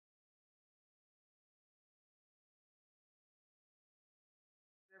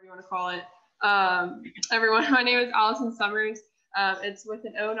want to call it. Everyone, my name is Allison Sommers. It's with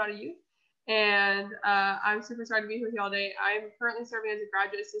an O, not a U. And I'm super excited to be here with you all today. I'm currently serving as a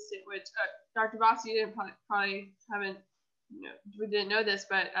graduate assistant, which Dr. Boss, you didn't probably haven't, we didn't know this,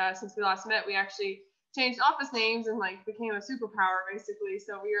 but since we last met, we actually changed office names and like became a superpower basically.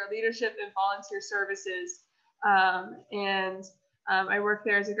 So we are Leadership and Volunteer Services. I work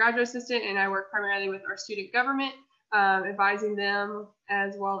there as a graduate assistant, and I work primarily with our student government, advising them,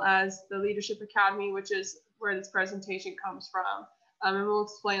 as well as the Leadership Academy, which is where this presentation comes from. And we'll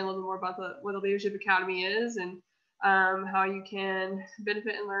explain a little bit more about what the Leadership Academy is and how you can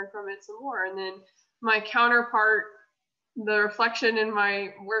benefit and learn from it some more. And then my counterpart, the reflection in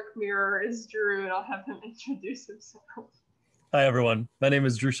my work mirror, is Drew, and I'll have him introduce himself. Hi, everyone. My name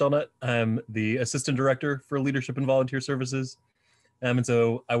is Drew Shelnutt. I'm the Assistant Director for Leadership and Volunteer Services. And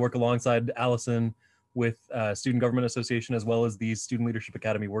so I work alongside Allison with Student Government Association, as well as these Student Leadership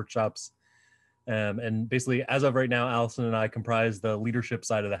Academy workshops. And basically, as of right now, Allison and I comprise the leadership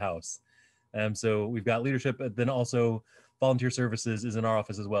side of the house. So we've got leadership, but then also volunteer services is in our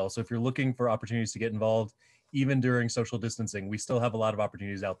office as well. So if you're looking for opportunities to get involved, even during social distancing, we still have a lot of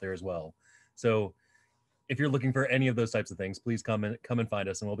opportunities out there as well. So if you're looking for any of those types of things, please come and find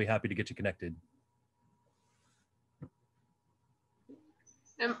us, and we'll be happy to get you connected.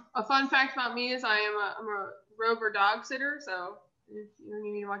 And a fun fact about me is I'm a Rover dog sitter, so you don't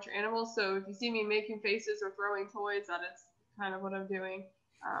need to watch your animals. So if you see me making faces or throwing toys, that is kind of what I'm doing.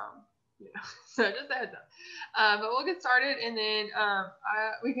 So just a heads up. But we'll get started, and then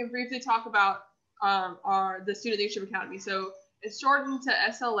we can briefly talk about the Student Leadership Academy. So it's shortened to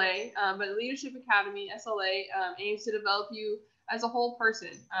SLA, but Leadership Academy, SLA, aims to develop you as a whole person,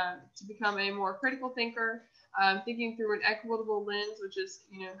 to become a more critical thinker, thinking through an equitable lens, which is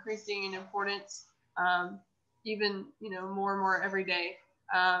increasing in importance, even more and more every day,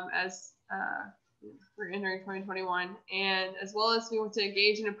 as we're entering 2021. And as well as we want to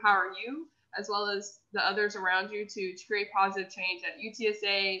engage and empower you, as well as the others around you, to create positive change at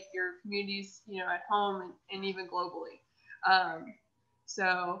UTSA, your communities, at home, and even globally.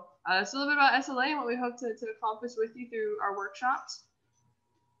 So it's a little bit about SLA and what we hope to accomplish with you through our workshops.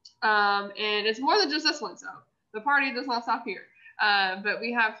 And it's more than just this one, so the party does not stop here. But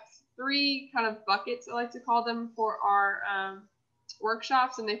we have 3 kind of buckets, I like to call them, for our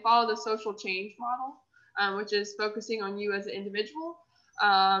workshops, and they follow the social change model, which is focusing on you as an individual.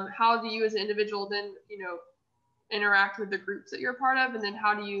 How do you as an individual then, interact with the groups that you're a part of, and then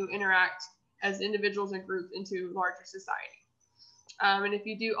how do you interact as individuals and groups into larger society. And if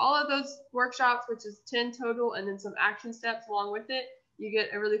you do all of those workshops, which is 10 total, and then some action steps along with it, you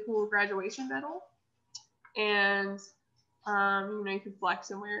get a really cool graduation medal. And, you can flex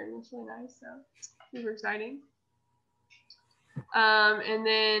and wear it, and it's really nice, so super exciting. And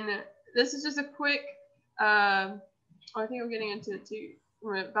then this is just a quick, I think we're getting into it too.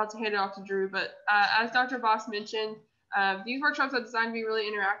 We're about to hand it off to Drew, but as Dr. Voss mentioned, these workshops are designed to be really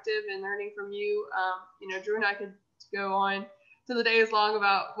interactive and learning from you. Drew and I could go on till the day is long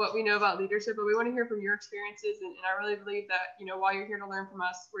about what we know about leadership, but we want to hear from your experiences. And I really believe that, while you're here to learn from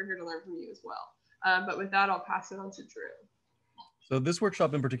us, we're here to learn from you as well. But with that, I'll pass it on to Drew. So this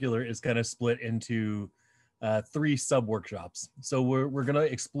workshop in particular is kind of split into 3 sub-workshops. So we're going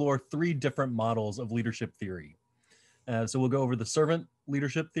to explore 3 different models of leadership theory. So we'll go over the servant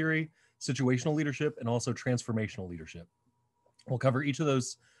leadership theory, situational leadership, and also transformational leadership. We'll cover each of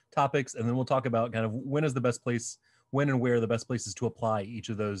those topics, and then we'll talk about kind of when and where the best places to apply each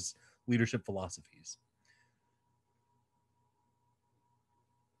of those leadership philosophies.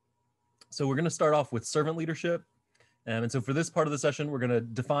 So we're going to start off with servant leadership. And so for this part of the session, we're going to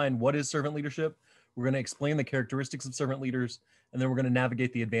define what is servant leadership. We're going to explain the characteristics of servant leaders, and then we're going to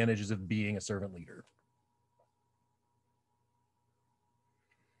navigate the advantages of being a servant leader.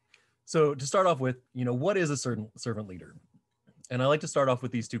 So to start off with, what is a servant leader? And I like to start off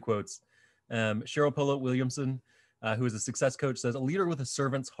with these 2 quotes. Cheryl Polo Williamson, who is a success coach, says, "A leader with a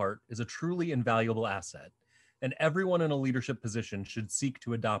servant's heart is a truly invaluable asset, and everyone in a leadership position should seek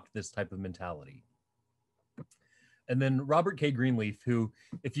to adopt this type of mentality." And then Robert K. Greenleaf, who,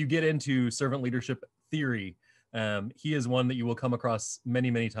 if you get into servant leadership theory, he is one that you will come across many,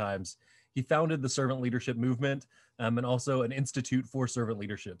 many times. He founded the servant leadership movement, and also an institute for servant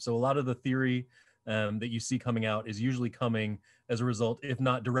leadership. So a lot of the theory that you see coming out is usually coming as a result, if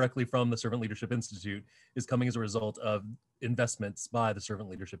not directly from the Servant Leadership Institute, is coming as a result of investments by the Servant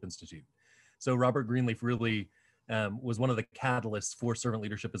Leadership Institute. So Robert Greenleaf really was one of the catalysts for servant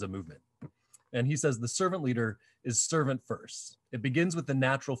leadership as a movement. And he says the servant leader is servant first. It begins with the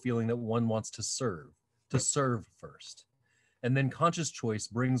natural feeling that one wants to serve first. and then conscious choice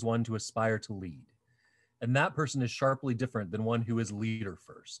brings one to aspire to lead. And that person is sharply different than one who is leader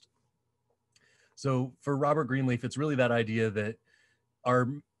first. So for Robert Greenleaf, it's really that idea that our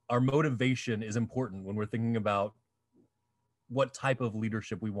motivation is important when we're thinking about what type of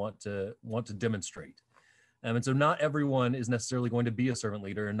leadership we want to demonstrate. And so not everyone is necessarily going to be a servant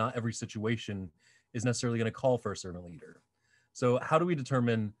leader, and not every situation is necessarily going to call for a servant leader. So how do we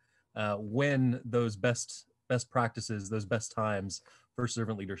determine when those best practices, those best times for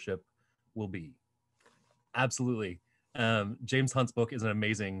servant leadership will be? Absolutely. James Hunt's book is an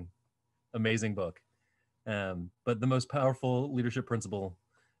amazing book. But the most powerful leadership principle,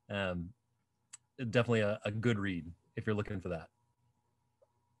 definitely a good read if you're looking for that.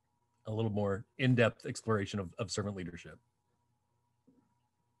 A little more in-depth exploration of servant leadership.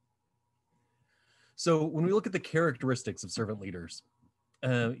 So when we look at the characteristics of servant leaders,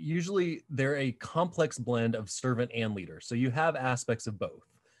 usually they're a complex blend of servant and leader. So you have aspects of both.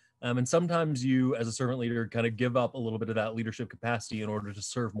 And sometimes you, as a servant leader, kind of give up a little bit of that leadership capacity in order to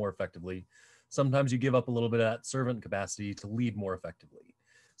serve more effectively. Sometimes you give up a little bit of that servant capacity to lead more effectively.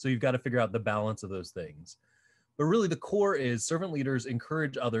 So you've got to figure out the balance of those things. But really the core is servant leaders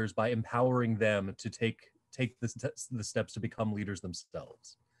encourage others by empowering them to take the steps to become leaders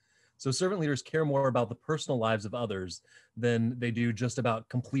themselves. So servant leaders care more about the personal lives of others than they do just about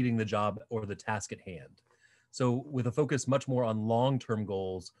completing the job or the task at hand. So with a focus much more on long-term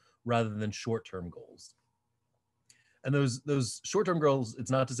goals rather than short-term goals. And those short-term goals, it's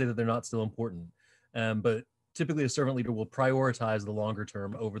not to say that they're not still important, but typically a servant leader will prioritize the longer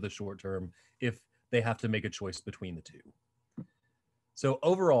term over the short term if they have to make a choice between the two. So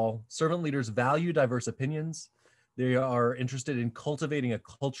overall, servant leaders value diverse opinions. They are interested in cultivating a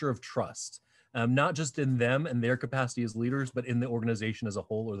culture of trust, not just in them and their capacity as leaders, but in the organization as a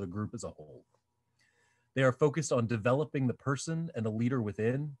whole or the group as a whole. They are focused on developing the person and the leader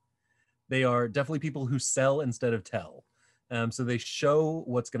within. They are definitely people who sell instead of tell. So they show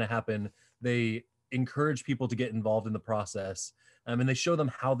what's going to happen. They encourage people to get involved in the process, and they show them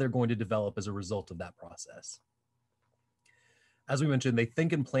how they're going to develop as a result of that process. As we mentioned, they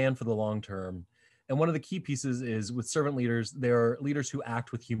think and plan for the long term. And one of the key pieces is with servant leaders, they are leaders who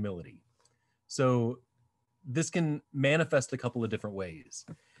act with humility. So this can manifest a couple of different ways.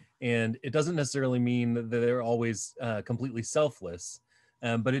 And it doesn't necessarily mean that they're always completely selfless,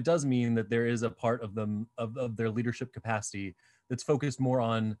 but it does mean that there is a part of them, of their leadership capacity, that's focused more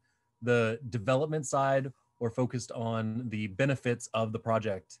on the development side or focused on the benefits of the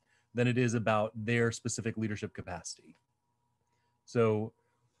project than it is about their specific leadership capacity. So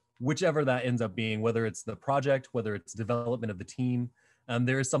whichever that ends up being, whether it's the project, whether it's development of the team,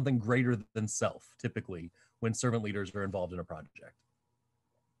 there is something greater than self, typically, when servant leaders are involved in a project.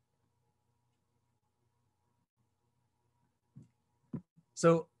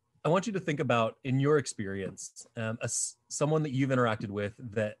 So I want you to think about, in your experience, someone that you've interacted with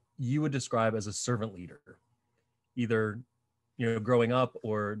that you would describe as a servant leader, either growing up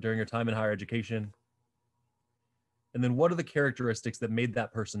or during your time in higher education. And then what are the characteristics that made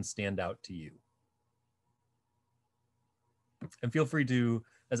that person stand out to you? And feel free to,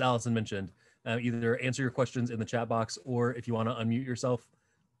 as Allison mentioned, either answer your questions in the chat box, or if you want to unmute yourself,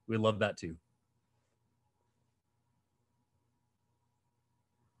 we'd love that too.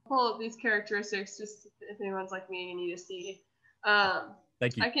 Pull up these characteristics just if anyone's like me and you need to see.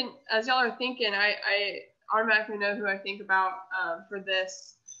 Thank you. I can, as y'all are thinking, I automatically know who I think about for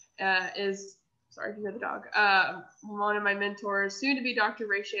this is, sorry if you hear the dog, one of my mentors, soon to be Dr.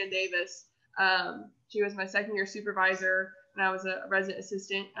 Rayshan Davis. She was my second year supervisor when I was a resident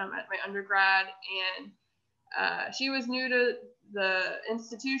assistant at my undergrad, and she was new to the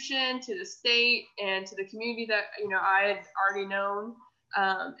institution, to the state, and to the community that I had already known.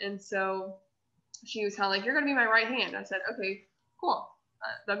 And so she was kind of like, "You're going to be my right hand." I said, "Okay, cool.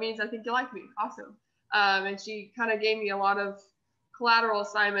 That means I think you like me. Awesome." And she kind of gave me a lot of collateral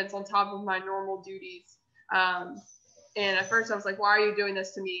assignments on top of my normal duties. And at first I was like, "Why are you doing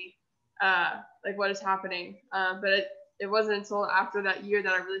this to me? Like, what is happening?" But it wasn't until after that year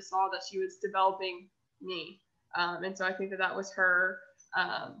that I really saw that she was developing me. And so I think that was her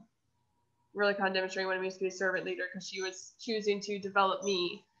really kind of demonstrating what it means to be a servant leader, because she was choosing to develop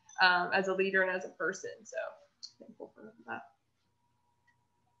me as a leader and as a person. So thankful for that.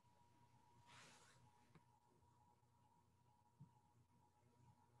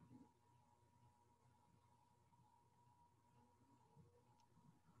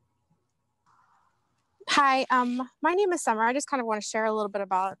 Hi, my name is Summer. I just kind of want to share a little bit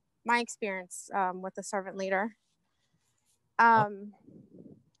about my experience with a servant leader. I'm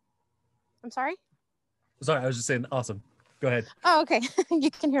sorry? Sorry, I was just saying, awesome. Go ahead. Oh, okay. You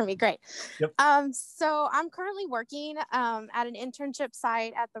can hear me. Great. Yep. So I'm currently working at an internship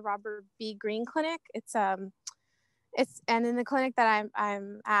site at the Robert B. Greene Clinic. And in the clinic that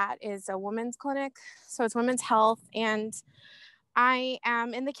I'm at is a women's clinic. So it's women's health, and I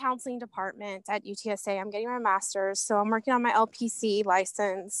am in the counseling department at UTSA. I'm getting my master's, so I'm working on my LPC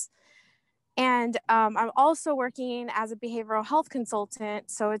license. And I'm also working as a behavioral health consultant.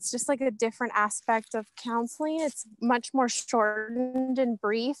 So it's just like a different aspect of counseling. It's much more shortened and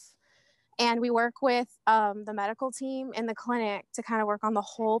brief. And we work with the medical team in the clinic to kind of work on the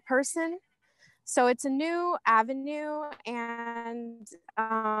whole person. So it's a new avenue. And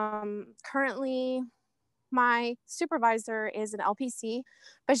currently, my supervisor is an LPC,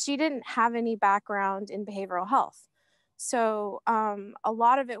 but she didn't have any background in behavioral health. So a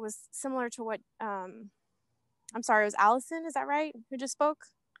lot of it was similar to what, I'm sorry, it was Allison, is that right, who just spoke?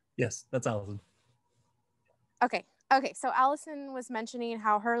 Yes, that's Allison. Okay, so Allison was mentioning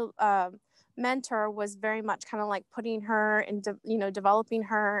how her mentor was very much kind of like putting her and, developing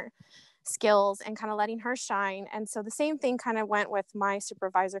her skills and kind of letting her shine. And so the same thing kind of went with my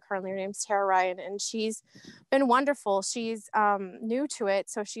supervisor currently. Her name's Tara Ryan, and she's been wonderful. She's new to it,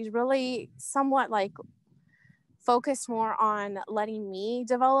 so she's really somewhat like focused more on letting me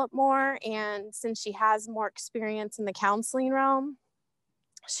develop more. And since she has more experience in the counseling realm,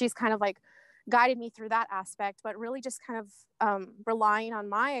 she's kind of like guided me through that aspect, but really just kind of relying on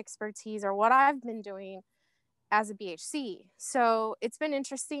my expertise or what I've been doing as a BHC. So it's been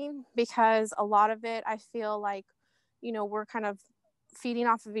interesting because a lot of it, I feel like, we're kind of feeding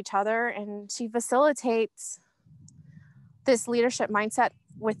off of each other, and she facilitates this leadership mindset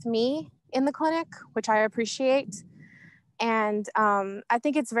with me in the clinic, which I appreciate. And I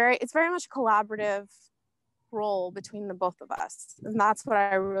think it's very much a collaborative role between the both of us. And that's what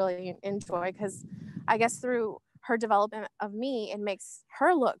I really enjoy, because I guess through her development of me, it makes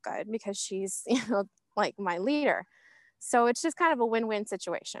her look good because she's, like my leader. So it's just kind of a win-win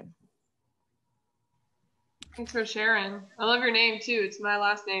situation. Thanks for sharing. I love your name too. It's my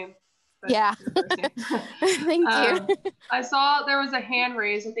last name. Yeah. Thank you. I saw there was a hand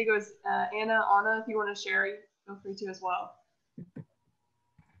raised. I think it was Anna. If you want to share, feel free to as well.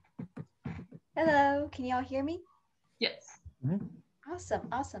 Hello, can y'all hear me? Yes. Mm-hmm.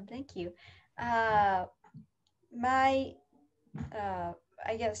 Awesome. Thank you. I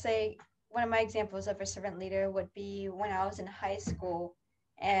guess say one of my examples of a servant leader would be when I was in high school,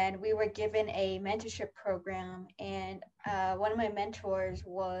 and we were given a mentorship program, and one of my mentors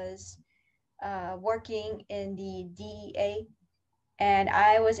was working in the DEA, and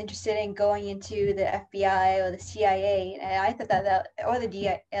I was interested in going into the FBI or the CIA, and I thought or the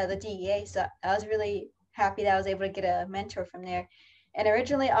DEA. So I was really happy that I was able to get a mentor from there. And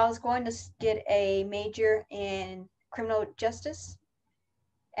originally I was going to get a major in criminal justice.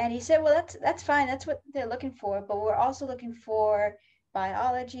 And he said, well, that's fine. That's what they're looking for. But we're also looking for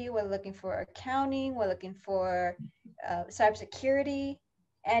biology. We're looking for accounting. We're looking for cybersecurity.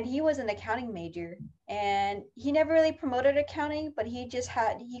 And he was an accounting major, and he never really promoted accounting, but you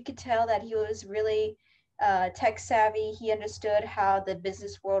could tell that he was really tech savvy. He understood how the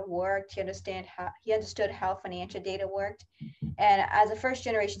business world worked. He understood how financial data worked. And as a first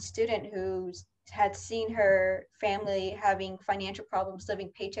generation student who had seen her family having financial problems,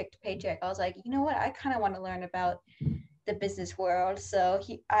 living paycheck to paycheck, I was like, you know what? I kind of want to learn about the business world. So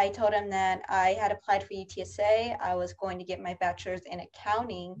I told him that I had applied for UTSA. I was going to get my bachelor's in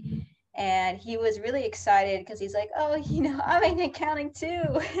accounting, and he was really excited because he's like, oh, I'm in accounting too.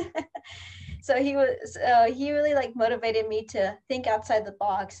 So he really like motivated me to think outside the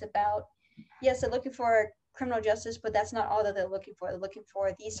box about, yes, they're looking for criminal justice, but that's not all that they're looking for. They're looking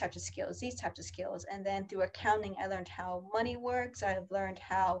for these types of skills. And then through accounting, I learned how money works. I've learned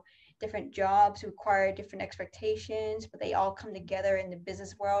how different jobs require different expectations, but they all come together in the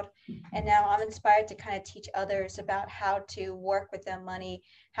business world. And now I'm inspired to kind of teach others about how to work with their money,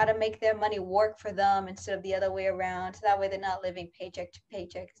 how to make their money work for them instead of the other way around. So that way they're not living paycheck to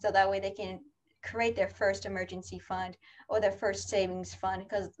paycheck. So that way they can create their first emergency fund or their first savings fund.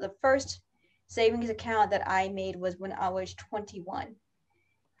 Because the first savings account that I made was when I was 21.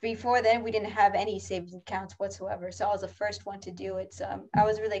 Before then, we didn't have any savings accounts whatsoever. So I was the first one to do it. So I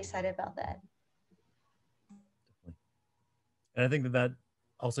was really excited about that. And I think that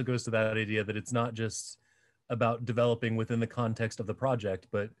also goes to that idea that it's not just about developing within the context of the project,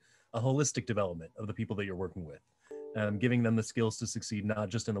 but a holistic development of the people that you're working with, giving them the skills to succeed, not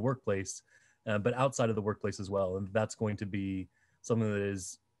just in the workplace, but outside of the workplace as well. And that's going to be something that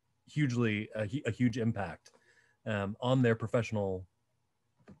is a huge impact on their professional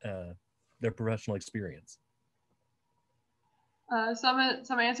experience. Some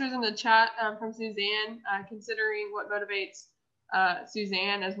answers in the chat from Suzanne, considering what motivates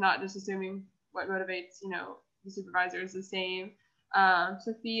Suzanne as not just assuming what motivates, the supervisor is the same.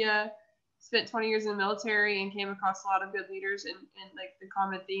 Sophia spent 20 years in the military and came across a lot of good leaders, and like the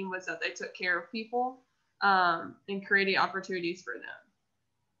common theme was that they took care of people and created opportunities for them.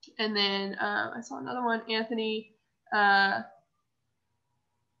 And then I saw another one, Anthony.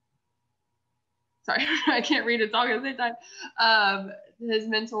 Sorry, I can't read it talking at the same time. His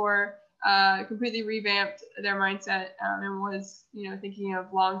mentor completely revamped their mindset and was, thinking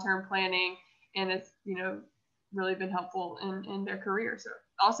of long-term planning, and it's, really been helpful in their career. So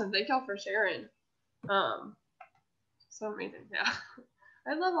awesome. Thank y'all for sharing. So amazing. Yeah.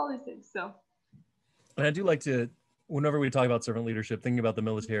 I love all these things. So. And I do like to, whenever we talk about servant leadership, thinking about the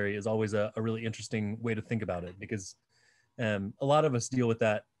military is always a really interesting way to think about it, because a lot of us deal with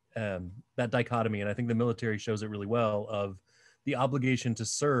that dichotomy. And I think the military shows it really well, of the obligation to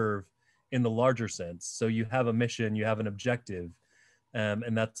serve in the larger sense. So you have a mission, you have an objective,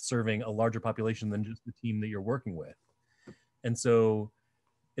 and that's serving a larger population than just the team that you're working with. And so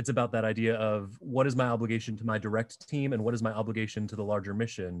it's about that idea of what is my obligation to my direct team and what is my obligation to the larger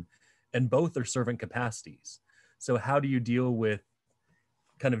mission. And both are servant capacities. So how do you deal with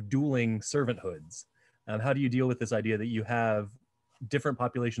kind of dueling servanthoods? How do you deal with this idea that you have different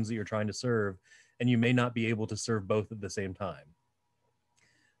populations that you're trying to serve, and you may not be able to serve both at the same time?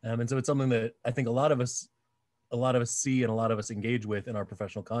 And so it's something that I think a lot of us see and a lot of us engage with in our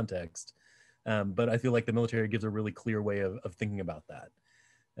professional context. But I feel like the military gives a really clear way of thinking about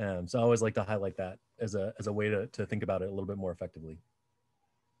that. So I always like to highlight that as a way to think about it a little bit more effectively.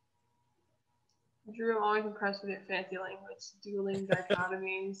 Drew, I'm always impressed with your fancy language, dueling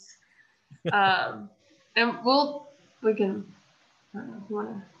dichotomies. And we can, I don't know if you want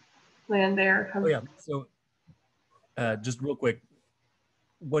to land there. Oh yeah, so just real quick,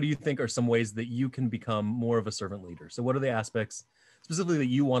 what do you think are some ways that you can become more of a servant leader? So what are the aspects specifically that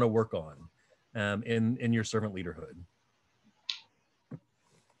you want to work on in your servant leaderhood?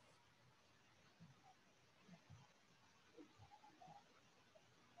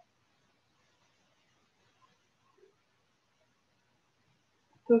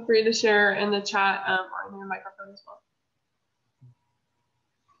 Feel free to share in the chat or on your microphone as well.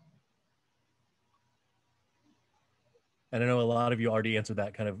 And I know a lot of you already answered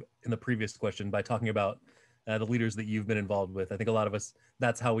that kind of in the previous question by talking about the leaders that you've been involved with. I think a lot of us,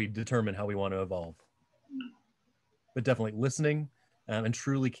 that's how we determine how we want to evolve. But definitely listening and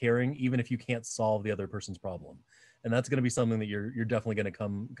truly caring, even if you can't solve the other person's problem. And that's going to be something that you're definitely going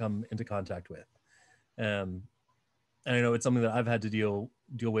to come into contact with. And I know it's something that I've had to deal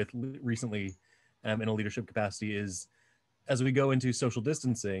with recently in a leadership capacity, is as we go into social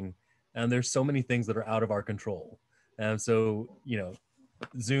distancing, and there's so many things that are out of our control. And so,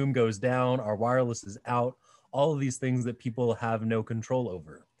 Zoom goes down, our wireless is out, all of these things that people have no control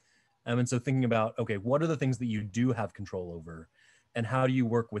over. And so thinking about, okay, what are the things that you do have control over? And how do you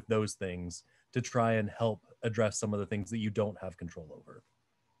work with those things to try and help address some of the things that you don't have control over?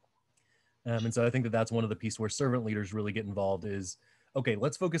 And so I think that that's one of the pieces where servant leaders really get involved is, okay,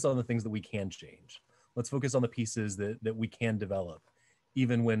 let's focus on the things that we can change. Let's focus on the pieces that we can develop,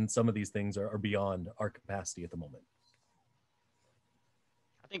 even when some of these things are beyond our capacity at the moment.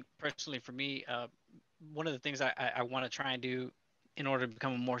 I think personally for me, one of the things I want to try and do in order to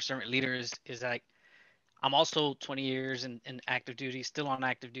become a more servant leader is like, I'm also 20 years in active duty, still on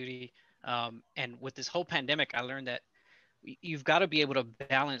active duty. And with this whole pandemic, I learned that you've got to be able to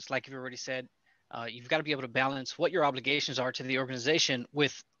balance, like you already said, you've got to be able to balance what your obligations are to the organization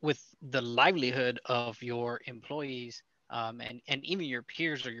with the livelihood of your employees and even your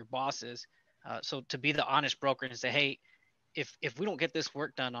peers or your bosses. So to be the honest broker and say, hey, if we don't get this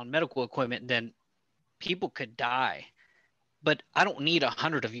work done on medical equipment, then people could die. But I don't need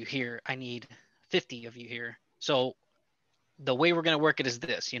 100 of you here. I need 50 of you here. So the way we're going to work it is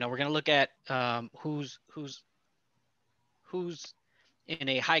this. We're going to look at who's in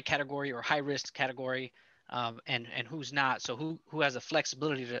a high category or high risk category, and who's not. So who has the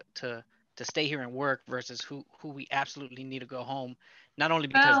flexibility to stay here and work versus who we absolutely need to go home, not only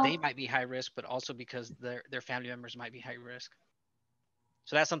because they might be high risk, but also because their family members might be high risk.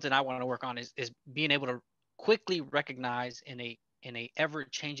 So that's something I want to work on is being able to quickly recognize in a ever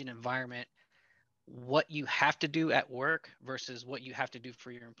changing environment what you have to do at work versus what you have to do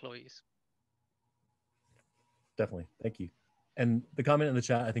for your employees. Definitely. Thank you. And the comment in the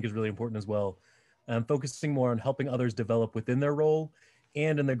chat, I think, is really important as well. Focusing more on helping others develop within their role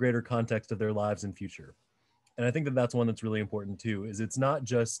and in the greater context of their lives and future. And I think that that's one that's really important too, is it's not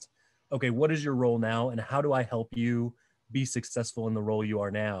just, okay, what is your role now and how do I help you be successful in the role you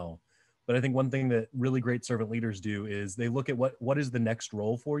are now. But I think one thing that really great servant leaders do is they look at what is the next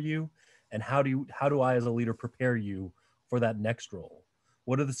role for you, and how do I as a leader prepare you for that next role?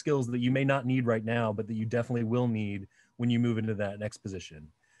 What are the skills that you may not need right now, but that you definitely will need when you move into that next position,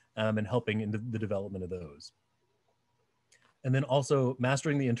 and helping in the development of those. And then also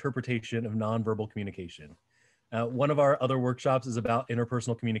mastering the interpretation of nonverbal communication. One of our other workshops is about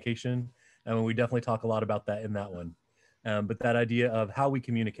interpersonal communication, and we definitely talk a lot about that in that one. But that idea of how we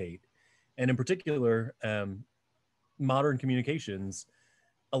communicate, and in particular, modern communications,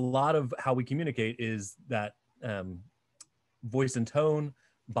 a lot of how we communicate is that voice and tone,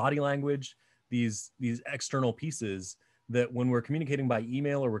 body language, these external pieces that when we're communicating by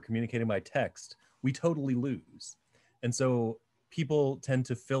email or we're communicating by text, we totally lose. And so people tend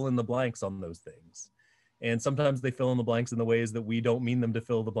to fill in the blanks on those things. And sometimes they fill in the blanks in the ways that we don't mean them to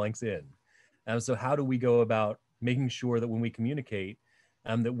fill the blanks in. So how do we go about making sure that when we communicate,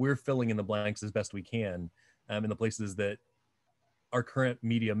 that we're filling in the blanks as best we can, in the places that our current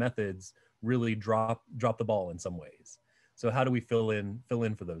media methods really drop the ball in some ways. So how do we fill in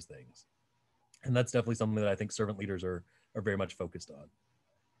for those things? And that's definitely something that I think servant leaders are very much focused on.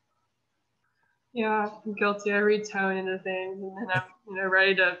 Yeah, I'm guilty. I read tone into things, and then I'm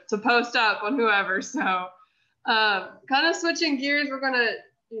ready to post up on whoever. So kind of switching gears, we're gonna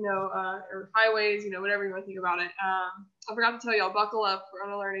or highways, whatever you want to think about it. I forgot to tell y'all, buckle up. We're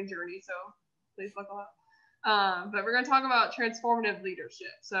on a learning journey, so please buckle up. But we're gonna talk about transformative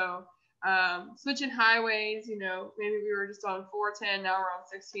leadership. So switching highways, maybe we were just on 410, now we're on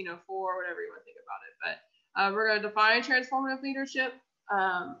 1604, whatever you want to think about it. But we're going to define transformative leadership.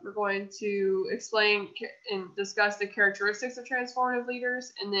 We're going to explain and discuss the characteristics of transformative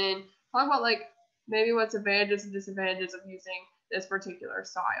leaders, and then talk about maybe what's advantages and disadvantages of using this particular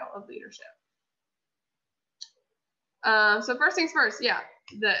style of leadership. So first things first,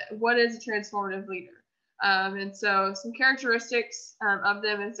 what is a transformative leader? And so some characteristics of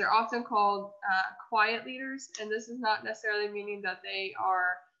them is they're often called quiet leaders, and this is not necessarily meaning that they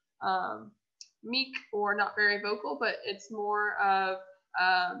are meek or not very vocal, but it's more of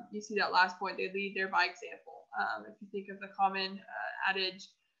you see that last point, they lead there by example. If you think of the common adage,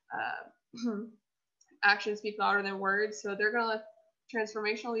 actions speak louder than words, so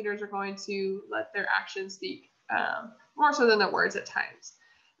transformational leaders are going to let their actions speak more so than their words at times.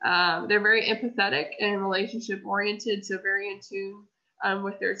 They're very empathetic and relationship oriented, so very in tune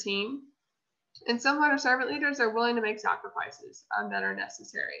with their team. And some other servant leaders are willing to make sacrifices that are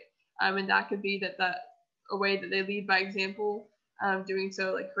necessary. And that could be a way that they lead by example, doing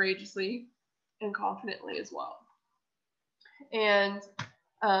so courageously and confidently as well. And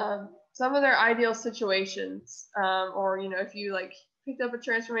some of their ideal situations, or if you picked up a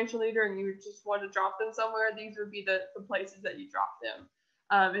transformation leader and you just want to drop them somewhere, these would be the places that you drop them.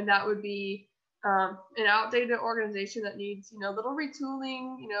 And that would be an outdated organization that needs, little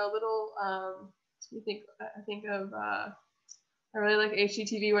retooling, I think of, I really like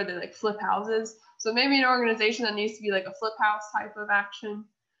HGTV where they flip houses. So maybe an organization that needs to be a flip house type of action,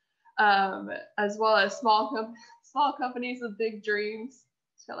 as well as small companies with big dreams.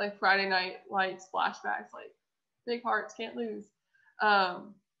 It's got Friday Night Lights flashbacks, big hearts, can't lose.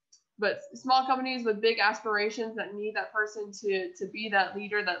 But small companies with big aspirations that need that person to be that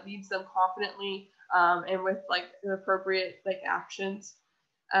leader that leads them confidently, and with the appropriate actions.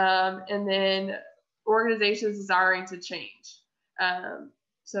 And then organizations desiring to change.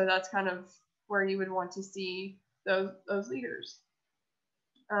 So that's kind of where you would want to see those leaders.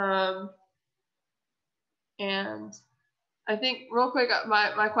 And I think real quick,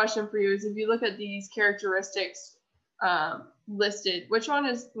 my question for you is, if you look at these characteristics listed, which one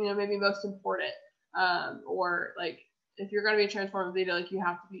is maybe most important, or if you're going to be a transformative leader, you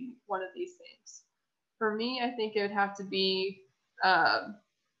have to be one of these things. For me, I think it would have to be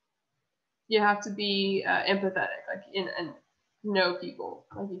you have to be empathetic, and know people.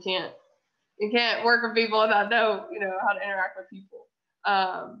 You can't work with people that know how to interact with people,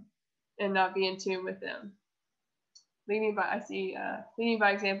 and not be in tune with them. Leading by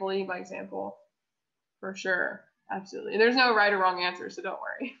example for sure. Absolutely. There's no right or wrong answer, so don't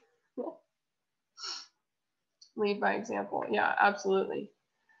worry. Lead by example. Yeah, absolutely.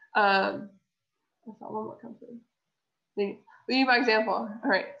 I thought one more come through. Leading by example. All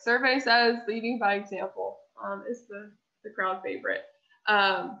right. Survey says leading by example is the crowd favorite.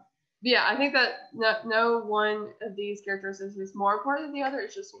 Yeah, I think that no one of these characteristics is more important than the other.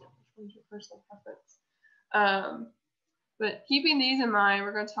 It's just which one's your personal preference. But keeping these in mind,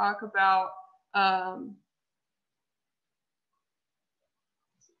 we're going to talk about oh,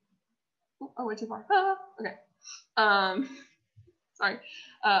 way too far. Okay. Sorry,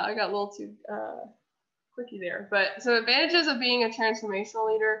 I got a little too quickie there. But so advantages of being a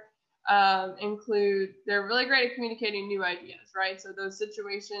transformational leader include they're really great at communicating new ideas, right? So those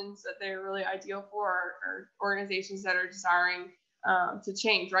situations that they're really ideal for are organizations that are desiring to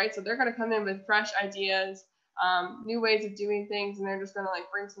change, right? So they're going to come in with fresh ideas, new ways of doing things, and they're just going to like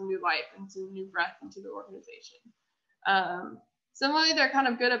bring some new life and some new breath into the organization. Similarly, they're kind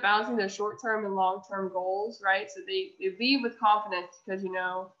of good at balancing their short-term and long-term goals, right? So they lead with confidence because, you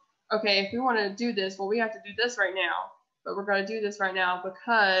know, okay, if we want to do this, well, we have to do this right now, but we're going to do this right now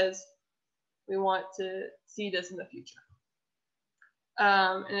because we want to see this in the future.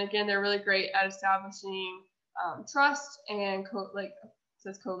 And again, they're really great at establishing trust and it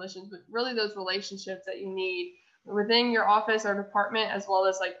says coalitions, but really those relationships that you need within your office or department, as well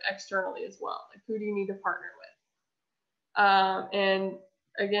as like externally as well. Like, who do you need to partner with? And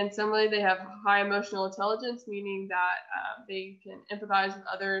again, similarly, they have high emotional intelligence, meaning that they can empathize with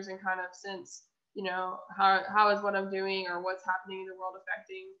others and kind of sense, you know, how is what I'm doing or what's happening in the world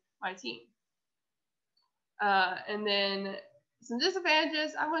affecting my team. And then some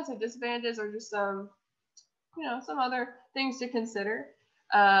disadvantages, I wouldn't say disadvantages, or just some, you know, some other things to consider,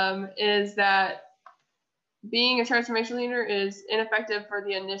 is that being a transformation leader is ineffective for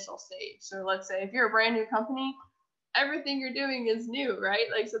the initial stage. So let's say if you're a brand new company, everything you're doing is new, right?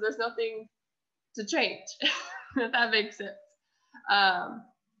 Like, so there's nothing to change, if that makes sense.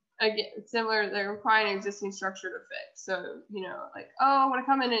 Again, similar, they're requiring an existing structure to fix. So, you know, like, oh, I want to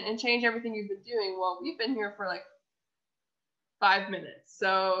come in and change everything you've been doing. Well, we've been here for like 5 minutes,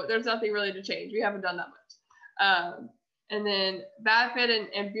 so there's nothing really to change. We haven't done that much. And then bad fit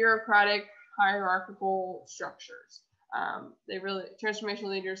and bureaucratic hierarchical structures. Transformational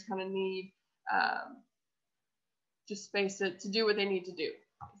leaders kind of need just space to do what they need to do,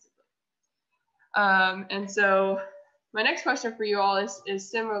 basically. And so my next question for you all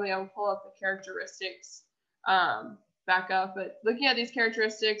is similarly, I'll pull up the characteristics back up, but looking at these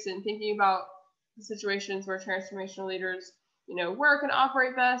characteristics and thinking about the situations where transformational leaders, you know, work and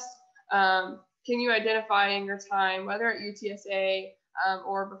operate best, can you identify in your time, whether at UTSA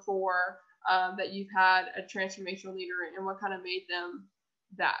or before, that you've had a transformational leader and what kind of made them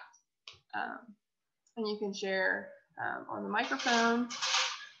that? And you can share on the microphone.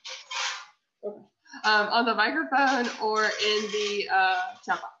 Okay. On the microphone or in the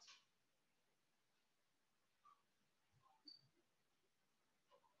chat box.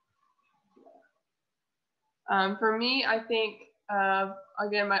 For me, I think,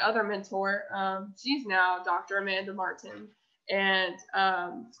 again, my other mentor, she's now Dr. Amanda Martin, and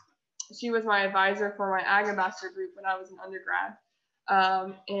she was my advisor for my Ag Ambassador group when I was an undergrad.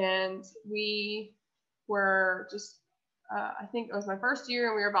 And we were just, I think it was my first year,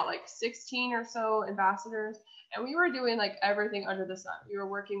 and we were about like 16 or so ambassadors, and we were doing like everything under the sun. We were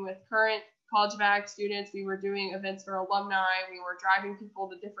working with current college of ag students. We were doing events for alumni. We were driving people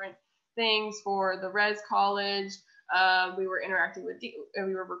to different things for the Res College. We were interacting with,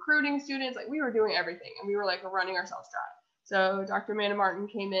 we were recruiting students. Like, we were doing everything, and we were like running ourselves dry. So Dr. Amanda Martin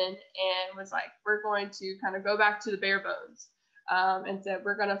came in and was like, we're going to kind of go back to the bare bones, and said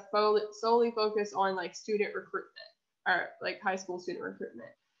we're going to solely focus on like student recruitment, or like high school student recruitment.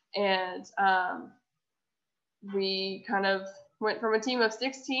 And we kind of went from a team of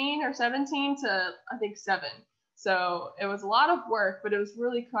 16 or 17 to I think 7. So it was a lot of work, but it was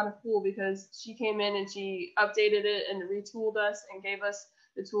really kind of cool because she came in and she updated it and retooled us and gave us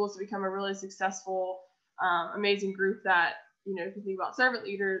the tools to become a really successful, amazing group that, you know, if you think about servant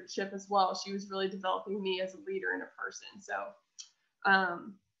leadership as well, she was really developing me as a leader and a person. So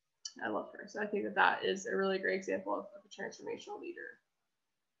I love her. So I think that is a really great example of a transformational leader.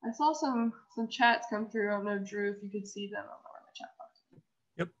 I saw some chats come through. I don't know, Drew, if you could see them. I don't know where my chat box is.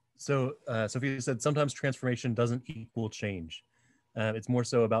 Yep. So Sophia said sometimes transformation doesn't equal change. It's more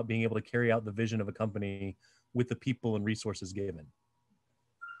so about being able to carry out the vision of a company with the people and resources given.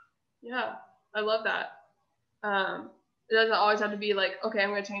 Yeah, I love that. It doesn't always have to be like, okay, I'm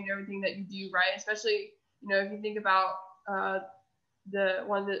going to change everything that you do, right? Especially, you know, if you think about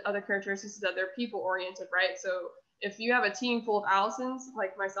one of the other characteristics is that they're people oriented, right? So if you have a team full of Allisons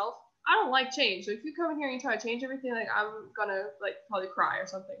like myself, I don't like change. So if you come in here and you try to change everything, like, I'm gonna like probably cry or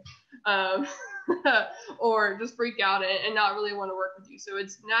something, or just freak out and not really want to work with you. So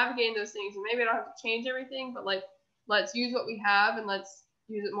it's navigating those things, and maybe I don't have to change everything, but like, let's use what we have and let's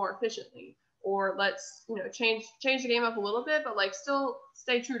use it more efficiently, or let's, you know, change the game up a little bit, but like still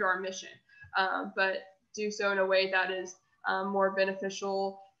stay true to our mission, but do so in a way that is more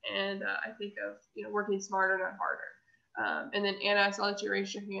beneficial, and I think of, you know, working smarter, not harder. And then Anna, I saw that you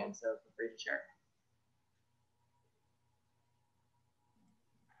raised your hand, so feel free to share.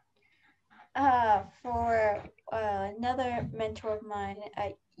 For another mentor of mine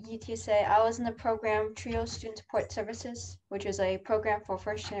at UTSA, I was in the program TRIO Student Support Services, which was a program for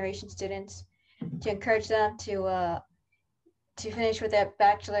first-generation students to encourage them to finish with their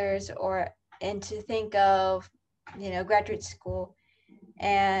bachelor's and to think of, graduate school.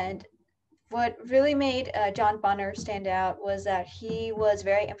 And what really made John Bonner stand out was that he was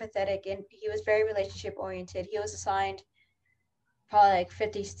very empathetic and he was very relationship oriented. He was assigned probably like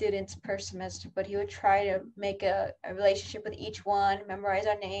 50 students per semester, but he would try to make a relationship with each one, memorize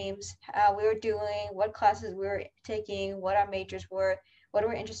our names, how we were doing, what classes we were taking, what our majors were, what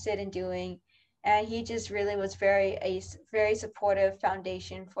we're interested in doing. And he just really was a very supportive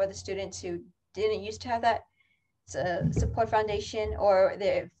foundation for the students who didn't used to have that support foundation, or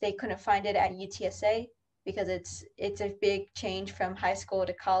they couldn't find it at UTSA, because it's a big change from high school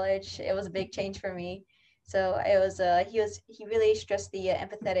to college. It was a big change for me. So it was he really stressed the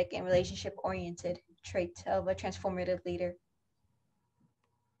empathetic and relationship oriented trait of a transformative leader.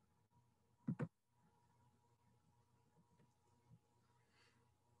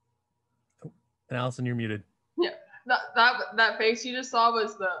 And Allison, you're muted. Yeah, that face you just saw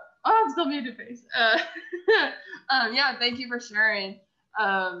was I'm still muted face. Yeah, thank you for sharing.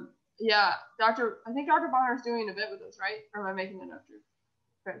 Yeah, I think Dr. Bonner's doing a bit with us, right? Or am I making it up, Drew?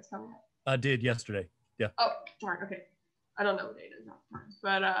 Okay, it's coming up. Did yesterday. Yeah. Oh, darn. Okay. I don't know what date it is,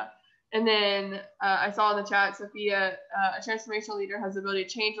 but and then I saw in the chat, Sophia, a transformational leader has the ability to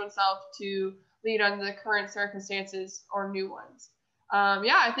change oneself to lead under the current circumstances or new ones.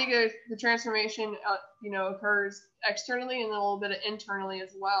 Yeah, I think the transformation, occurs externally and a little bit internally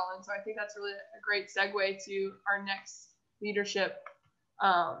as well. And so I think that's really a great segue to our next leadership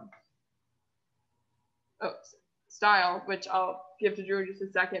style, which I'll give to Drew in just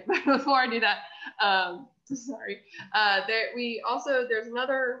a second. But before I do that, sorry. There's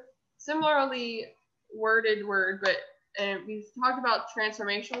another similarly worded word, and we talked about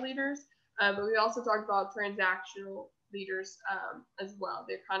transformational leaders, but we also talked about transactional leaders as well.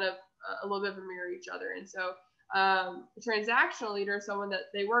 They're kind of a little bit of a mirror each other. And so a transactional leader is someone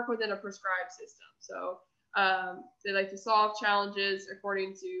that they work within a prescribed system. So they like to solve challenges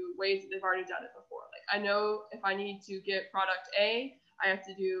according to ways that they've already done it before. Like, I know if I need to get product A, I have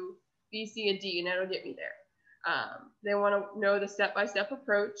to do B, C, and D, and that'll get me there. They want to know the step-by-step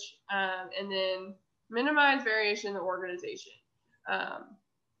approach, and then minimize variation in the organization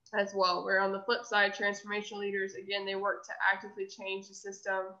as well. Where on the flip side, transformational leaders, again, they work to actively change the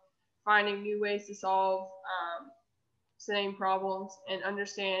system, finding new ways to solve same problems, and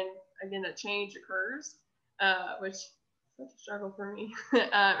understand, again, that change occurs, which is such a struggle for me.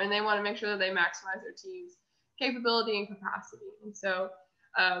 And they want to make sure that they maximize their team's capability and capacity. And so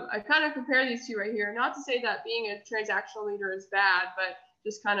I kind of compare these two right here, not to say that being a transactional leader is bad, but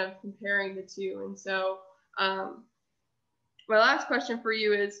just kind of comparing the two. And so my last question for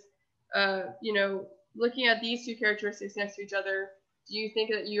you is, looking at these two characteristics next to each other, do you think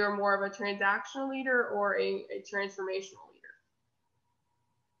that you are more of a transactional leader or a transformational leader?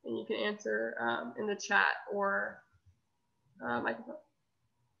 And you can answer in the chat or microphone.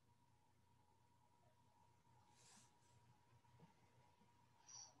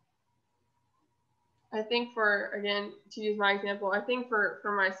 I think to use my example, I think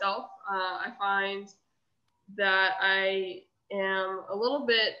for myself, I find that I am a little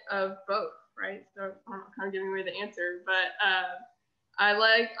bit of both, right? So I'm kind of giving away the answer, but I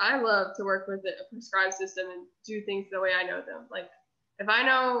love to work with a prescribed system and do things the way I know them. Like, if I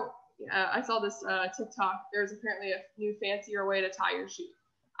know, I saw this TikTok, there's apparently a new fancier way to tie your shoe.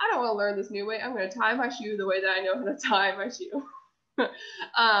 I don't want to learn this new way. I'm going to tie my shoe the way that I know how to tie my shoe.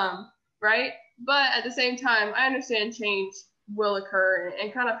 Right? But at the same time, I understand change will occur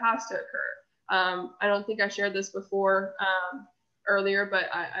and kind of has to occur. I don't think I shared this before earlier, but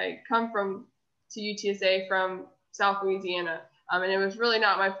I come to UTSA from South Louisiana, and it was really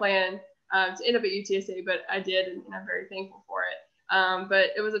not my plan to end up at UTSA, but I did, and I'm very thankful for it.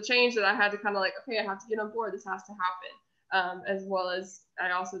 But it was a change that I had to kind of okay, I have to get on board. This has to happen, as well as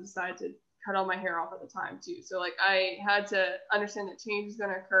I also decided to cut all my hair off at the time too. So I had to understand that change is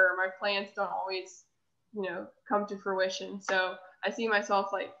going to occur. My plans don't always, come to fruition. So I see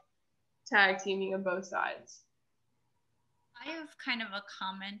myself tag teaming on both sides. I have kind of a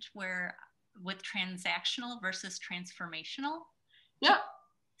comment where with transactional versus transformational. Yeah.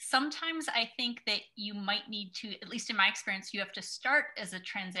 Sometimes I think that you might need to, at least in my experience, you have to start as a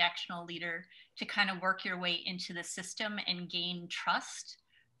transactional leader to kind of work your way into the system and gain trust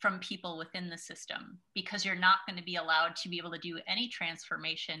from people within the system, because you're not going to be allowed to be able to do any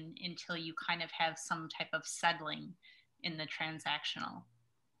transformation until you kind of have some type of settling in the transactional.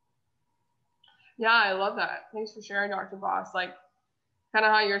 Yeah, I love that. Thanks for sharing, Dr. Boss. Like, kind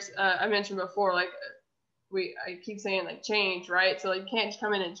of how you're, I mentioned before, like, I keep saying, like, change, right? So, like, you can't just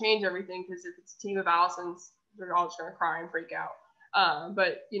come in and change everything, because if it's a team of Allisons, they're all just going to cry and freak out.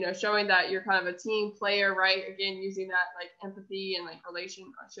 But, you know, showing that you're kind of a team player, right? Again, using that, like, empathy and, like,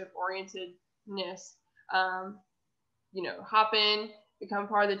 relationship orientedness, you know, hop in, become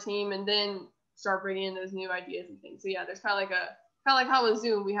part of the team, and then start bringing in those new ideas and things. So yeah, there's kind of like how with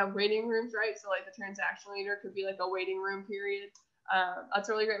Zoom, we have waiting rooms, right? So like the transactional leader could be like a waiting room period. That's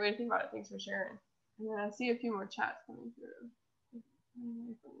a really great way to think about it. Thanks for sharing. And then I see a few more chats coming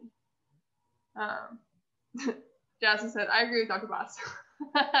through. Jasmine said, I agree with Dr. Boss.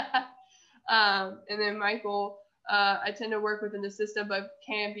 And then Michael, I tend to work within the system, but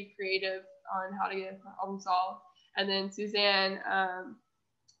can be creative on how to get a problem solved. And then Suzanne,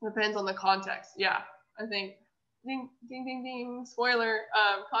 depends on the context. Yeah, I think, ding, ding, ding, ding, spoiler,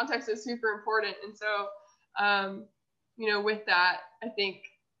 context is super important. And so, you know, with that, I think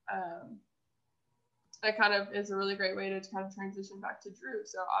that kind of is a really great way to kind of transition back to Drew.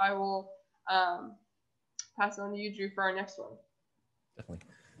 So I will pass it on to you, Drew, for our next one. Definitely.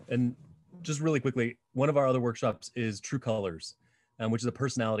 And just really quickly, one of our other workshops is True Colors, which is a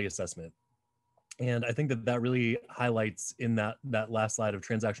personality assessment. And I think that really highlights in that last slide of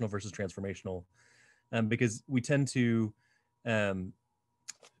transactional versus transformational, because we tend to,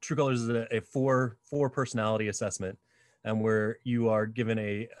 True Colors is a four personality assessment, where you are given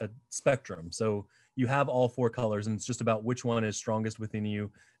a spectrum. So you have all 4 colors, and it's just about which one is strongest within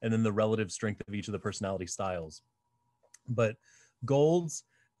you, and then the relative strength of each of the personality styles. But golds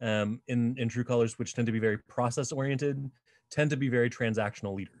in True Colors, which tend to be very process oriented, tend to be very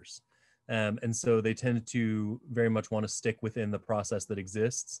transactional leaders. And so they tend to very much want to stick within the process that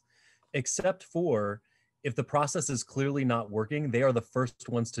exists, except for if the process is clearly not working, they are the first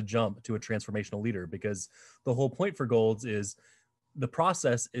ones to jump to a transformational leader, because the whole point for golds is the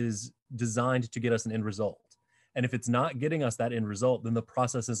process is designed to get us an end result. And if it's not getting us that end result, then the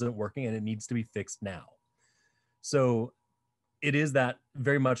process isn't working and it needs to be fixed now. So it is that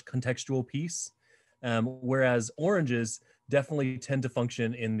very much contextual piece, whereas oranges definitely tend to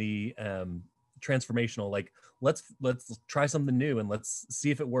function in the transformational, like let's try something new and let's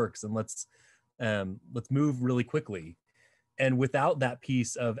see if it works, and let's move really quickly. And without that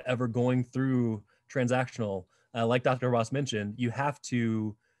piece of ever going through transactional, like Dr. Ross mentioned, you have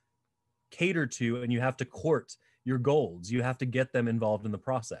to cater to and you have to court your goals. You have to get them involved in the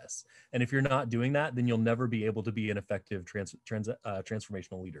process. And if you're not doing that, then you'll never be able to be an effective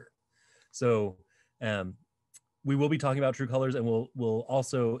transformational leader. So we will be talking about True Colors, and we'll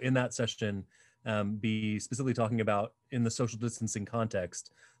also in that session be specifically talking about, in the social distancing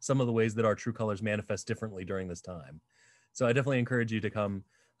context, some of the ways that our True Colors manifest differently during this time. So I definitely encourage you to come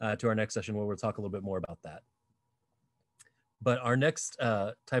to our next session where we'll talk a little bit more about that. But our next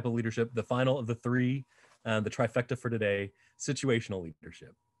type of leadership, the final of the 3, the trifecta for today, situational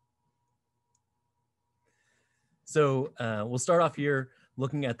leadership. So we'll start off here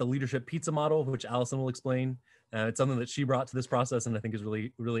looking at the leadership pizza model, which Allison will explain. It's something that she brought to this process and I think is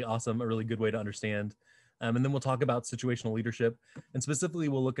really, really awesome, a really good way to understand. And then we'll talk about situational leadership, and specifically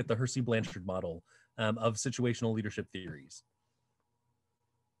we'll look at the Hersey-Blanchard model of situational leadership theories.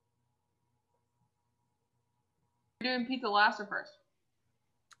 You're doing pizza last or first?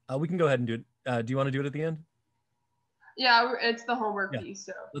 We can go ahead and do it. Do you want to do it at the end? Yeah, it's the homework piece.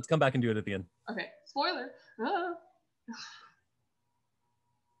 So let's come back and do it at the end. Okay. Spoiler.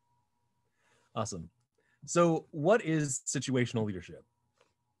 Awesome. So what is situational leadership?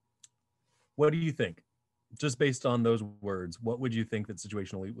 What do you think? Just based on those words, what would you think that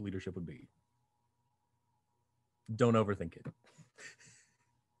situational leadership would be? Don't overthink it.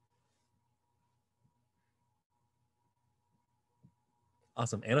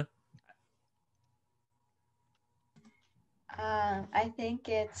 Awesome. Anna? I think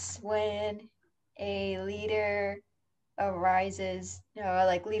it's when a leader arises,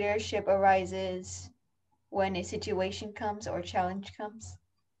 like leadership arises when a situation comes or challenge comes.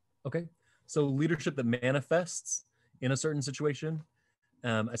 Okay. So leadership that manifests in a certain situation.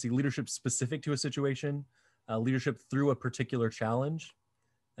 I see leadership specific to a situation, leadership through a particular challenge,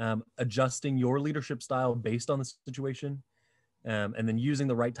 adjusting your leadership style based on the situation, and then using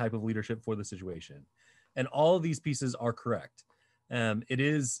the right type of leadership for the situation. And all of these pieces are correct. It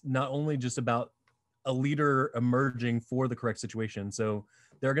is not only just about a leader emerging for the correct situation. So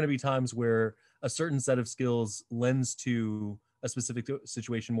there are going to be times where a certain set of skills lends to a specific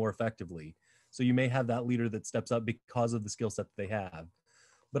situation more effectively. So you may have that leader that steps up because of the skill set that they have,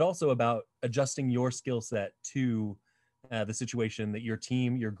 but also about adjusting your skill set to the situation that your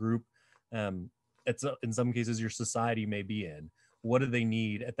team, your group in some cases your society may be in. What do they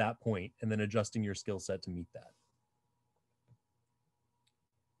need at that point? And then adjusting your skill set to meet that.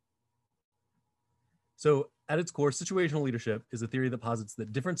 So at its core, situational leadership is a theory that posits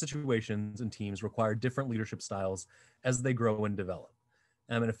that different situations and teams require different leadership styles as they grow and develop.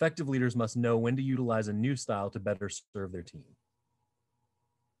 And effective leaders must know when to utilize a new style to better serve their team.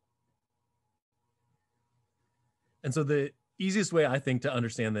 And so the easiest way I think to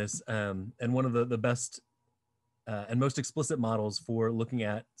understand this, and one of the best and most explicit models for looking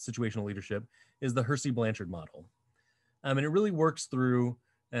at situational leadership is the Hersey-Blanchard model. And it really works through,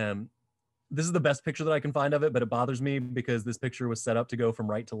 this is the best picture that I can find of it, but it bothers me because this picture was set up to go from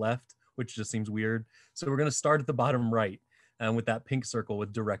right to left, which just seems weird. So we're going to start at the bottom right with that pink circle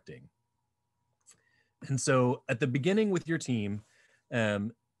with directing. And so at the beginning with your team,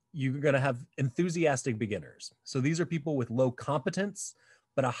 you're going to have enthusiastic beginners. So these are people with low competence,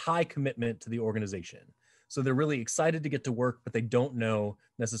 but a high commitment to the organization. So they're really excited to get to work, but they don't know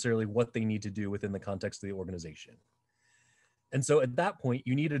necessarily what they need to do within the context of the organization. And so at that point,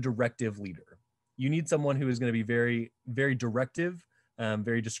 you need a directive leader. You need someone who is going to be very, very directive,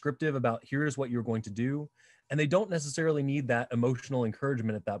 very descriptive about here's what you're going to do. And they don't necessarily need that emotional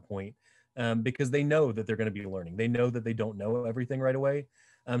encouragement at that point because they know that they're going to be learning. They know that they don't know everything right away.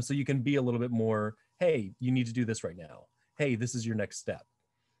 So you can be a little bit more, hey, you need to do this right now. Hey, this is your next step.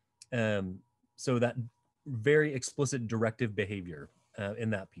 So that very explicit directive behavior in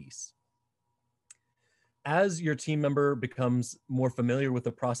that piece. As your team member becomes more familiar with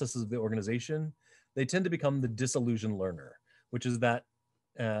the processes of the organization, they tend to become the disillusioned learner, which is that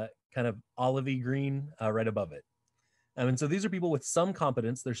kind of olivey green right above it. And so these are people with some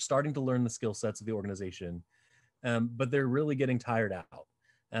competence. They're starting to learn the skill sets of the organization, but they're really getting tired out.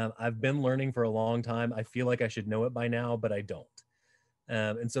 I've been learning for a long time. I feel like I should know it by now, but I don't.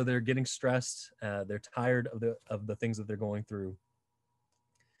 And so they're getting stressed. They're tired of the things that they're going through.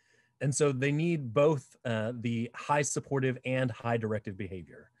 And so they need both the high supportive and high directive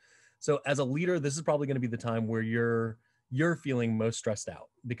behavior. So as a leader, this is probably going to be the time where you're feeling most stressed out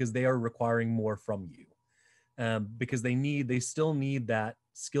because they are requiring more from you. Because they still need that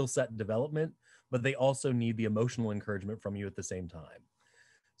skill set development, but they also need the emotional encouragement from you at the same time.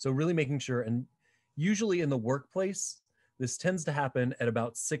 So really making sure, and usually in the workplace, this tends to happen at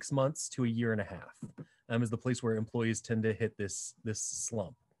about 6 months to a year and a half, is the place where employees tend to hit this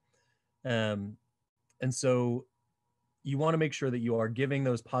slump. And so you want to make sure that you are giving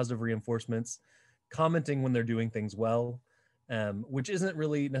those positive reinforcements, commenting when they're doing things well, which isn't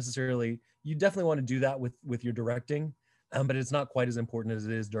really necessarily, you definitely want to do that with your directing, but it's not quite as important as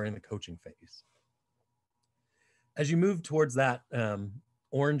it is during the coaching phase. As you move towards that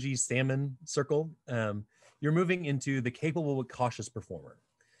orangey salmon circle, you're moving into the capable but cautious performer.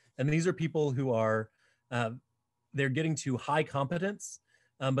 And these are people who are, they're getting to high competence,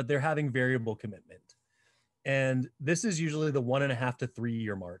 but they're having variable commitment. And this is usually the 1.5 to 3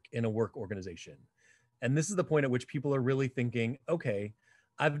 year mark in a work organization. And this is the point at which people are really thinking, okay,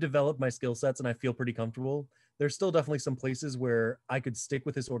 I've developed my skill sets and I feel pretty comfortable. There's still definitely some places where I could stick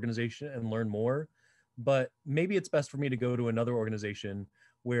with this organization and learn more, but maybe it's best for me to go to another organization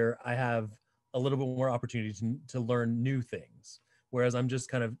where I have a little bit more opportunity to learn new things. Whereas I'm just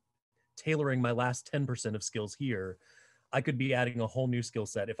kind of tailoring my last 10% of skills here, I could be adding a whole new skill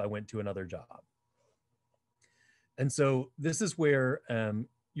set if I went to another job. And so this is where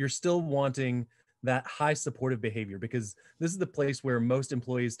you're still wanting that high supportive behavior, because this is the place where most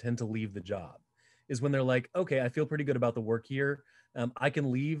employees tend to leave the job, is when they're like, okay, I feel pretty good about the work here. I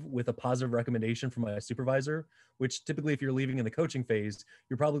can leave with a positive recommendation from my supervisor, which typically if you're leaving in the coaching phase,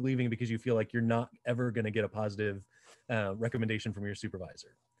 you're probably leaving because you feel like you're not ever going to get a positive recommendation from your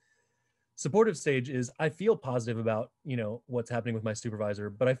supervisor. Supportive stage is, I feel positive about, what's happening with my supervisor,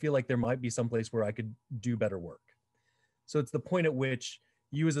 but I feel like there might be some place where I could do better work. So it's the point at which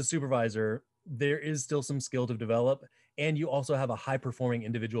you as a supervisor, there is still some skill to develop, and you also have a high performing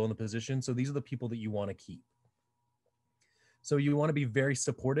individual in the position. So these are the people that you want to keep. So you want to be very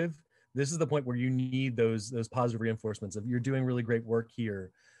supportive. This is the point where you need those positive reinforcements of, you're doing really great work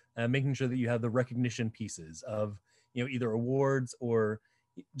here, making sure that you have the recognition pieces of, either awards or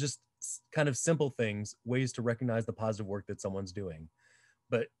just kind of simple things, ways to recognize the positive work that someone's doing.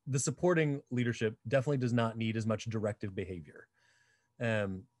 But the supporting leadership definitely does not need as much directive behavior.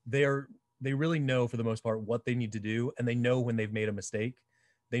 They really know, for the most part, what they need to do, and they know when they've made a mistake.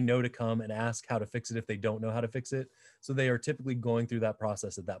 They know to come and ask how to fix it if they don't know how to fix it. So they are typically going through that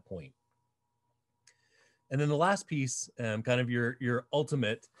process at that point. And then the last piece, kind of your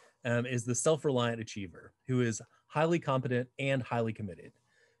ultimate, is the self-reliant achiever, who is highly competent and highly committed.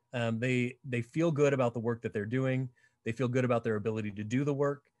 They feel good about the work that they're doing. They feel good about their ability to do the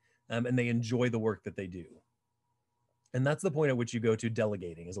work, and they enjoy the work that they do. And that's the point at which you go to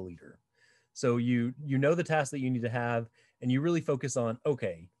delegating as a leader. So you know the tasks that you need to have, and you really focus on,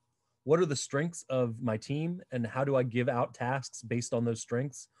 okay, what are the strengths of my team, and how do I give out tasks based on those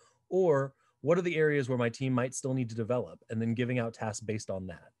strengths? Or what are the areas where my team might still need to develop, and then giving out tasks based on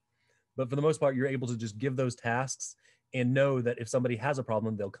that. But for the most part, you're able to just give those tasks and know that if somebody has a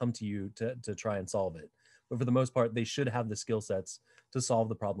problem, they'll come to you to try and solve it. But for the most part, they should have the skill sets to solve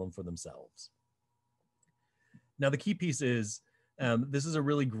the problem for themselves. Now, the key piece is, this is a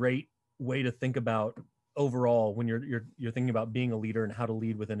really great way to think about overall when you're thinking about being a leader and how to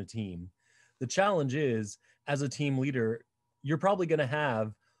lead within a team. The challenge is, as a team leader, you're probably going to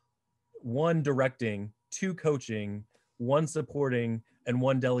have one directing, two coaching, one supporting, and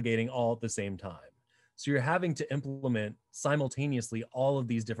one delegating all at the same time. So you're having to implement simultaneously all of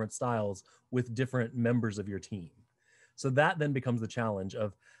these different styles with different members of your team. So that then becomes the challenge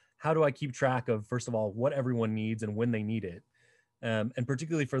of, how do I keep track of, first of all, what everyone needs and when they need it? And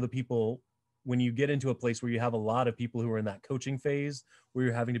particularly for the people, when you get into a place where you have a lot of people who are in that coaching phase, where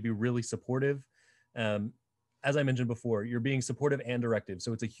you're having to be really supportive. As I mentioned before, you're being supportive and directive.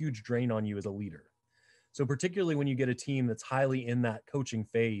 So it's a huge drain on you as a leader. So particularly when you get a team that's highly in that coaching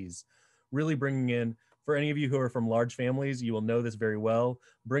phase, really bringing in, for any of you who are from large families, you will know this very well,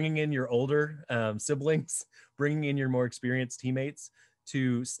 bringing in your older siblings, bringing in your more experienced teammates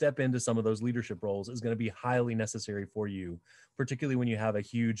to step into some of those leadership roles is going to be highly necessary for you, particularly when you have a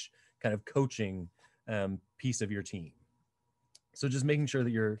huge kind of coaching piece of your team. So just making sure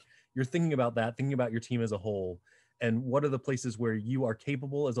that you're thinking about that, thinking about your team as a whole, and what are the places where you are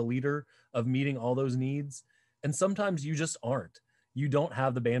capable as a leader of meeting all those needs. And sometimes you just aren't. You don't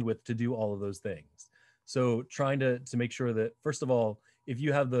have the bandwidth to do all of those things. So trying to make sure that, first of all, if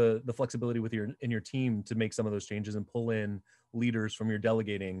you have the flexibility with your team to make some of those changes and pull in leaders from your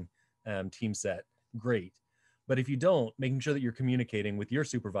delegating team set, great. But if you don't, making sure that you're communicating with your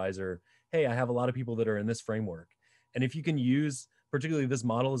supervisor, hey, I have a lot of people that are in this framework. And if you can use, particularly this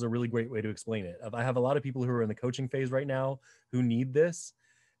model is a really great way to explain it. I have a lot of people who are in the coaching phase right now who need this.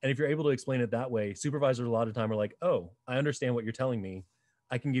 And if you're able to explain it that way, supervisors a lot of time are like, oh, I understand what you're telling me.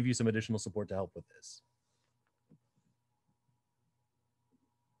 I can give you some additional support to help with this.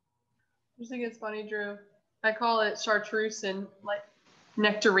 I just think it's funny, Drew. I call it chartreuse and like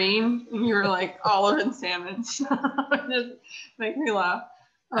nectarine. And you were like olive and salmon. It just makes me laugh.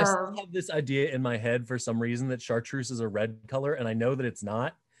 I still have this idea in my head for some reason that chartreuse is a red color, and I know that it's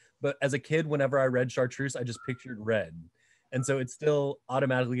not. But as a kid, whenever I read chartreuse, I just pictured red, and so it still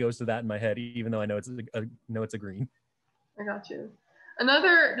automatically goes to that in my head, even though I know it's a green. I got you.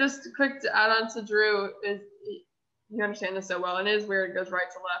 Another just quick to add on to Drew is, you understand this so well, and it is weird. It goes right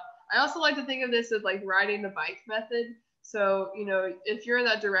to left. I also like to think of this as like riding the bike method. So, you know, if you're in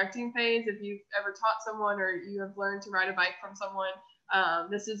that directing phase, if you've ever taught someone or you have learned to ride a bike from someone,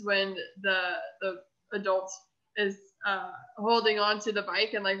 this is when the adult is holding on to the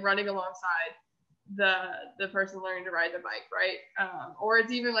bike and like running alongside the person learning to ride the bike, right? Or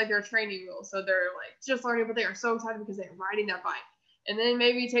it's even like their training wheels. So they're like just learning, but they are so excited because they're riding that bike. And then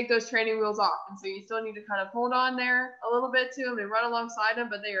maybe take those training wheels off. And so you still need to kind of hold on there a little bit to them and run alongside them,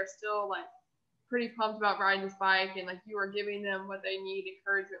 but they are still like pretty pumped about riding this bike, and like you are giving them what they need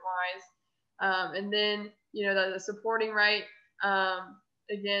encouragement wise. And then, you know, the supporting, right?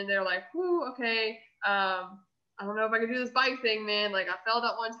 Again, they're like, whoo, okay. I don't know if I can do this bike thing, man. Like I fell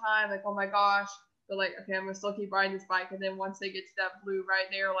that one time, like, oh my gosh. But like, okay, I'm gonna still keep riding this bike. And then once they get to that blue, right,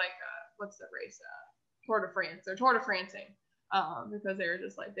 they're like, what's the race? Tour de France. They're Tour de Francing. Because they were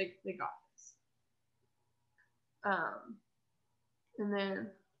just like, they got this. And then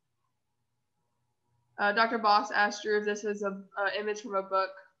Dr. Boss asked Drew if this was an image from a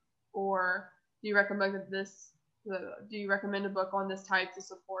book, or do you recommend a book on this type to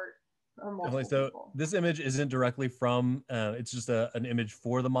support multiple people? This image isn't directly from, it's just an image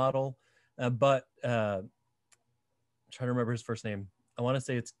for the model, but I'm trying to remember his first name. I want to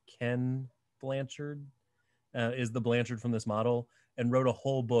say it's Ken Blanchard. Is the Blanchard from this model, and wrote a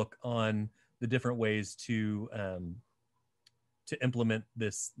whole book on the different ways to implement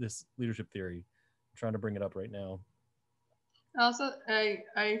this leadership theory. I'm trying to bring it up right now. Also, I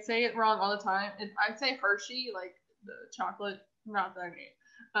say it wrong all the time. I say Hershey, like the chocolate, not that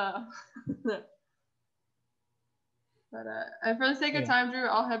name. But for the sake of time, Drew,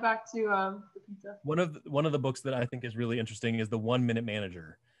 I'll head back to the pizza. One of the books that I think is really interesting is the 1 Minute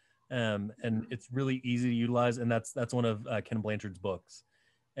Manager. And it's really easy to utilize, and that's one of Ken Blanchard's books,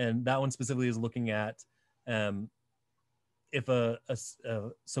 and that one specifically is looking at if a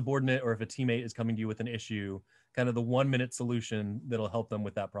subordinate or if a teammate is coming to you with an issue, kind of the 1-minute solution that'll help them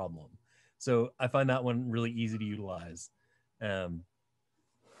with that problem. So I find that one really easy to utilize.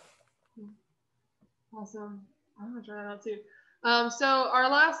 Awesome. I'm gonna try that out too. So our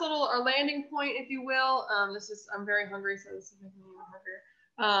landing point, if you will, I'm very hungry, so this is making me even hungrier.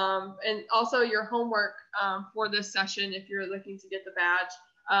 And also your homework for this session, if you're looking to get the badge,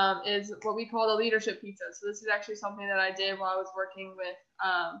 is what we call the leadership pizza. So this is actually something that I did while I was working with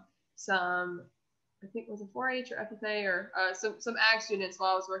some, I think it was a 4-H or FFA or some ag students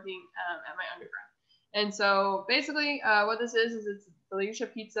while I was working at my undergrad. And so basically what this is it's the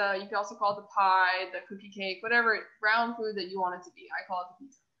leadership pizza. You can also call it the pie, the cookie cake, whatever round food that you want it to be. I call it the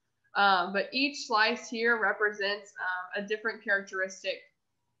pizza. But each slice here represents a different characteristic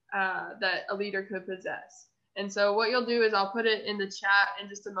that a leader could possess. And so what you'll do is I'll put it in the chat in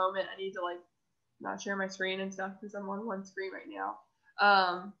just a moment. I need to not share my screen and stuff because I'm on one screen right now.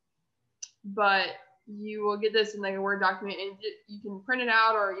 But you will get this in a Word document, and you can print it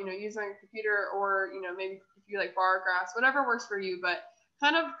out or use it on your computer, or maybe if you like bar graphs, whatever works for you. But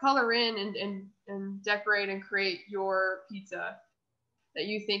kind of color in and decorate and create your pizza that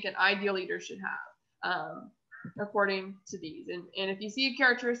you think an ideal leader should have, according to these. And if you see a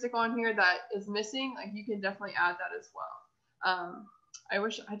characteristic on here that is missing, you can definitely add that as well. I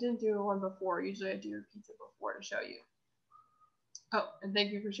wish I didn't do one before. Usually I do a pizza before to show you. Oh, and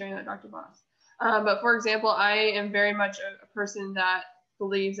thank you for sharing that, Dr. Boss. But for example, I am very much a person that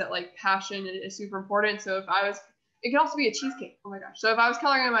believes that passion is super important. So it could also be a cheesecake. Oh my gosh. So if I was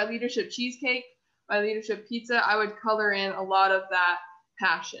coloring in my leadership cheesecake, my leadership pizza, I would color in a lot of that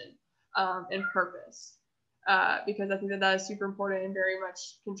passion and purpose because I think that is super important and very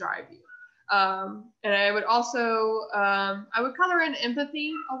much can drive you. And I would also, I would color in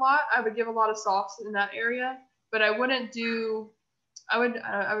empathy a lot. I would give a lot of softs in that area, but I wouldn't do, I would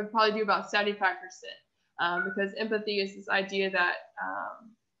probably do about 75%, because empathy is this idea that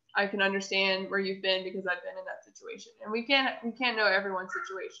I can understand where you've been because I've been in that situation, and we can't know everyone's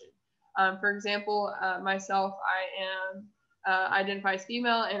situation. For example, myself, I am identify as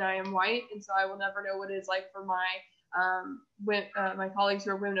female and I am white, and so I will never know what it is like for my colleagues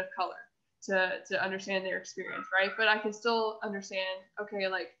who are women of color to understand their experience, right? But I can still understand, okay,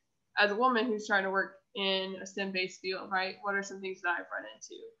 as a woman who's trying to work in a STEM-based field, right? What are some things that I've run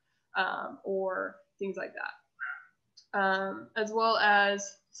into, or things like that, as well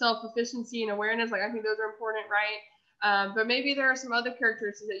as self-efficiency and awareness. I think those are important, right? But maybe there are some other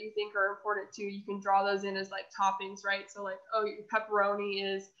characteristics that you think are important too. You can draw those in as toppings, right? So oh, your pepperoni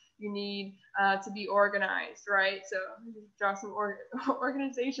is you need to be organized, right? So draw some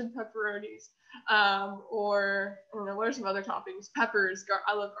organization pepperonis, or I don't know, what are some other toppings? Peppers,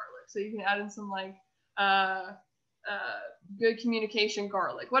 I love garlic, so you can add in some good communication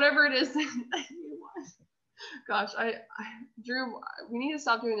garlic, whatever it is that you want. Gosh, Drew, we need to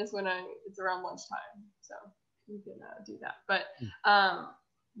stop doing this when it's around lunchtime, so we can do that. But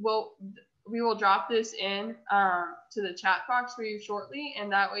we will drop this in to the chat box for you shortly,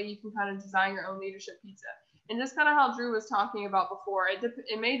 and that way you can kind of design your own leadership pizza. And just kind of how Drew was talking about before,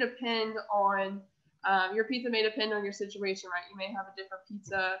 it may depend on your pizza may depend on your situation, right? You may have a different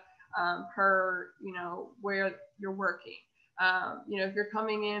pizza per where you're working. If you're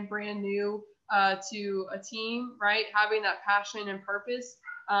coming in brand new to a team, right, having that passion and purpose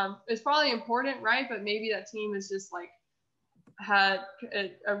is probably important, right? But maybe that team is just had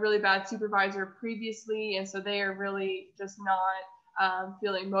a really bad supervisor previously, and so they are really just not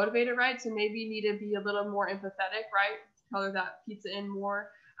feeling motivated, right? So maybe you need to be a little more empathetic, right? Color that pizza in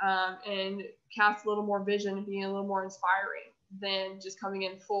more, and cast a little more vision and being a little more inspiring than just coming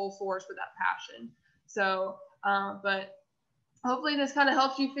in full force with that passion. So, but hopefully this kind of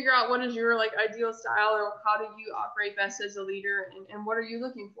helps you figure out what is your ideal style, or how do you operate best as a leader, and what are you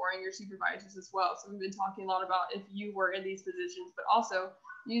looking for in your supervisors as well. So we've been talking a lot about if you were in these positions, but also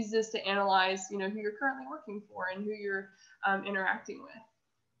use this to analyze, who you're currently working for and who you're interacting with.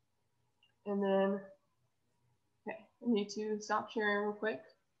 And then, okay, I need to stop sharing real quick,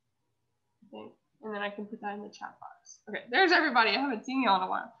 I think, and then I can put that in the chat box. Okay, there's everybody. I haven't seen you all in a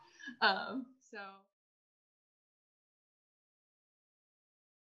while. So.